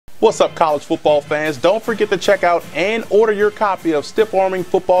What's up, college football fans? Don't forget to check out and order your copy of Stiff Arming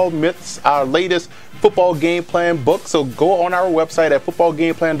Football Myths, our latest football game plan book. So go on our website at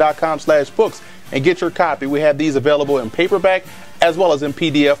footballgameplan.com/books and get your copy. We have these available in paperback as well as in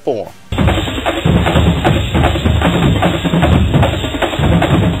PDF form.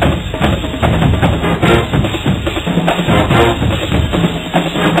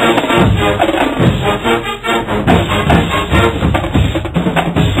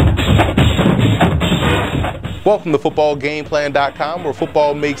 Welcome to footballgameplan.com, where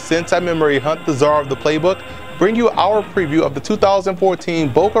football makes sense. I'm Emery Hunt, the czar of the playbook, bring you our preview of the 2014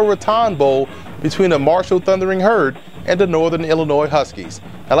 Boca Raton Bowl between the Marshall Thundering Herd and the Northern Illinois Huskies.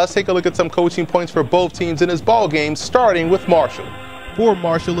 Now let's take a look at some coaching points for both teams in this ball game, starting with Marshall. For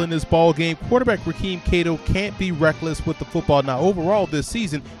Marshall in this ball game, quarterback Rakeem Cato can't be reckless with the football. Now, overall this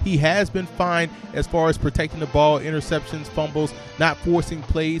season, he has been fine as far as protecting the ball, interceptions, fumbles, not forcing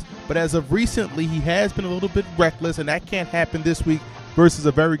plays. But as of recently, he has been a little bit reckless, and that can't happen this week versus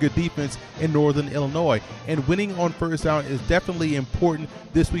a very good defense in Northern Illinois. And winning on first down is definitely important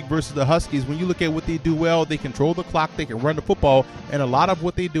this week versus the Huskies. When you look at what they do well, they control the clock, they can run the football, and a lot of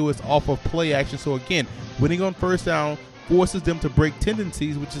what they do is off of play action. So again, winning on first down forces them to break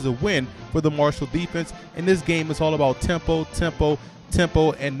tendencies, which is a win for the Marshall defense. In this game, it's all about tempo,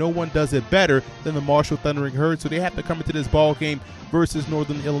 and no one does it better than the Marshall Thundering Herd. So they have to come into this ball game versus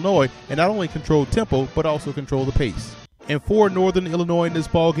Northern Illinois and not only control tempo, but also control the pace. And for Northern Illinois in this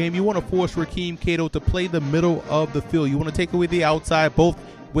ball game, you want to force Rakeem Cato to play the middle of the field. You want to take away the outside, both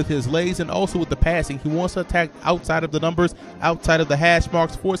with his legs and also with the passing. He wants to attack outside of the numbers, outside of the hash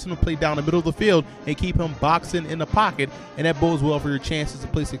marks, force him to play down the middle of the field and keep him boxing in the pocket, and that bodes well for your chances to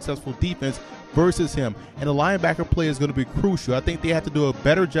play successful defense versus him. And the linebacker play is going to be crucial. I think they have to do a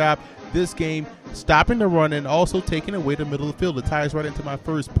better job this game stopping the run and also taking away the middle of the field. It ties right into my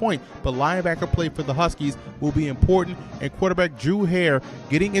first point, but linebacker play for the Huskies will be important, and quarterback Drew Hare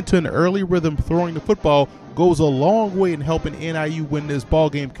getting into an early rhythm throwing the football goes a long way in helping NIU win this ball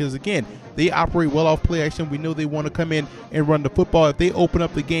game, because again, they operate well off play action. We know they want to come in and run the football. If they open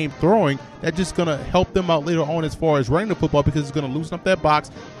up the game throwing, that's just going to help them out later on as far as running the football, because it's going to loosen up that box,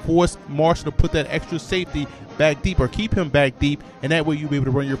 force Marshall to put that extra safety back deep or keep him back deep, and that way you'll be able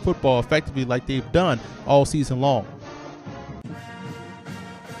to run your football effectively like they've done all season long.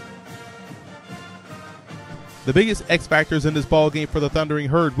 The biggest X factors in this ball game for the Thundering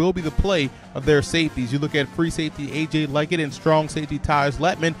Herd will be the play of their safeties. You look at free safety A.J. Leggett and strong safety Tyus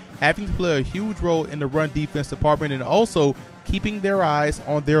Letman having to play a huge role in the run defense department, and also keeping their eyes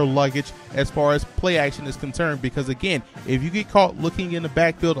on their luggage as far as play action is concerned, because again, if you get caught looking in the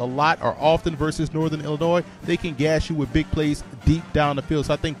backfield a lot or often versus Northern Illinois, they can gas you with big plays deep down the field.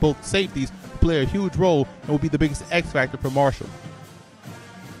 So I think both safeties play a huge role and will be the biggest X factor for Marshall.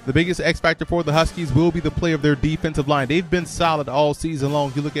 The biggest X factor for the Huskies will be the play of their defensive line. They've been solid all season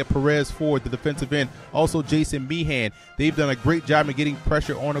long. You look at Perez Ford, the defensive end, also Jason Meehan. They've done a great job in getting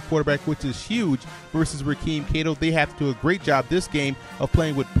pressure on a quarterback, which is huge versus Rakeem Cato. They have to do a great job this game of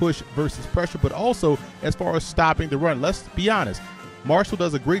playing with push versus pressure, but also as far as stopping the run. Let's be honest. Marshall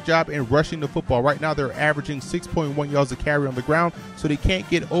does a great job in rushing the football. Right now, they're averaging 6.1 yards a carry on the ground, so they can't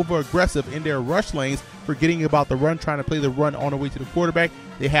get over-aggressive in their rush lanes, forgetting about the run, trying to play the run on the way to the quarterback.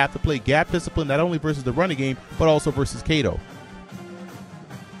 They have to play gap discipline, not only versus the running game, but also versus Cato.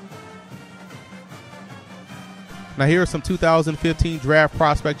 Now here are some 2015 draft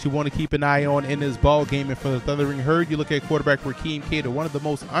prospects you want to keep an eye on in this ball game. And for the Thundering Herd, you look at quarterback Rakeem Cato, one of the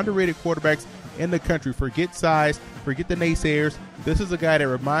most underrated quarterbacks in the country. Forget size, forget the naysayers. This is a guy that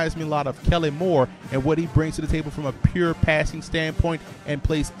reminds me a lot of Kellen Moore and what he brings to the table from a pure passing standpoint, and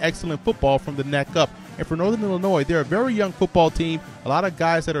plays excellent football from the neck up. And for Northern Illinois, they're a very young football team. A lot of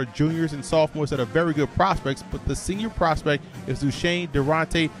guys that are juniors and sophomores that are very good prospects, but the senior prospect is Duchesne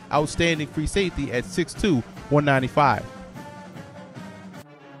Durante, outstanding free safety at 6'2", 195.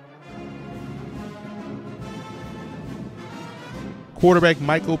 Quarterback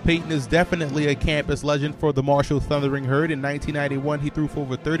Michael Payton is definitely a campus legend for the Marshall Thundering Herd. In 1991, he threw for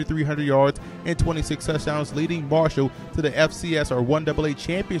over 3,300 yards and 26 touchdowns, leading Marshall to the FCS or 1AA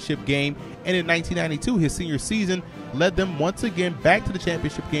championship game. And in 1992, his senior season, led them once again back to the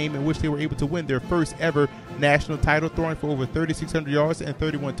championship game, in which they were able to win their first ever national title, throwing for over 3,600 yards and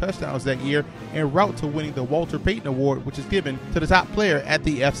 31 touchdowns that year, en route to winning the Walter Payton Award, which is given to the top player at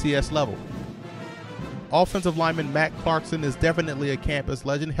the FCS level. Offensive lineman Matt Clarkson is definitely a campus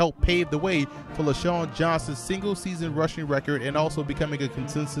legend, helped pave the way for LaShawn Johnson's single-season rushing record, and also becoming a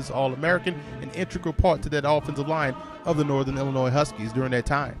consensus All-American, an integral part to that offensive line of the Northern Illinois Huskies during that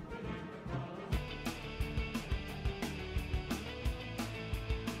time.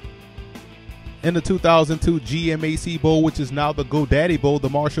 In the 2002 GMAC Bowl, which is now the GoDaddy Bowl,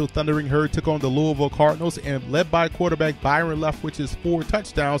 the Marshall Thundering Herd took on the Louisville Cardinals, and led by quarterback Byron Leftwich's 4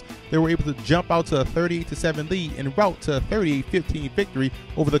 touchdowns, they were able to jump out to a 38-7 lead en route to a 38-15 victory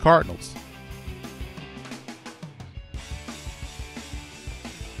over the Cardinals.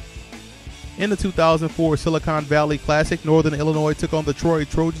 In the 2004 Silicon Valley Classic, Northern Illinois took on the Troy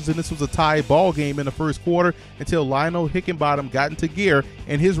Trojans, and this was a tie ball game in the first quarter until Lionel Hickenbottom got into gear,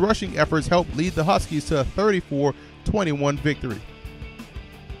 and his rushing efforts helped lead the Huskies to a 34-21 victory.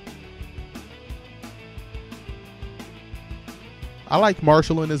 I like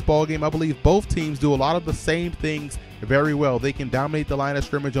Marshall in this ball game. I believe both teams do a lot of the same things very well. They can dominate the line of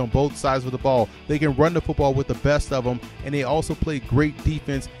scrimmage on both sides of the ball. They can run the football with the best of them, and they also play great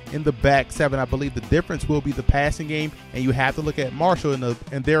defense in the back seven. I believe the difference will be the passing game, and you have to look at Marshall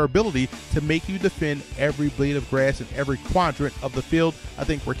and their ability to make you defend every blade of grass in every quadrant of the field. I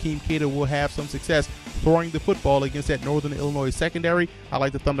think Rakeem Cato will have some success throwing the football against that Northern Illinois secondary. I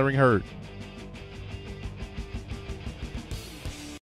like the Thundering Herd.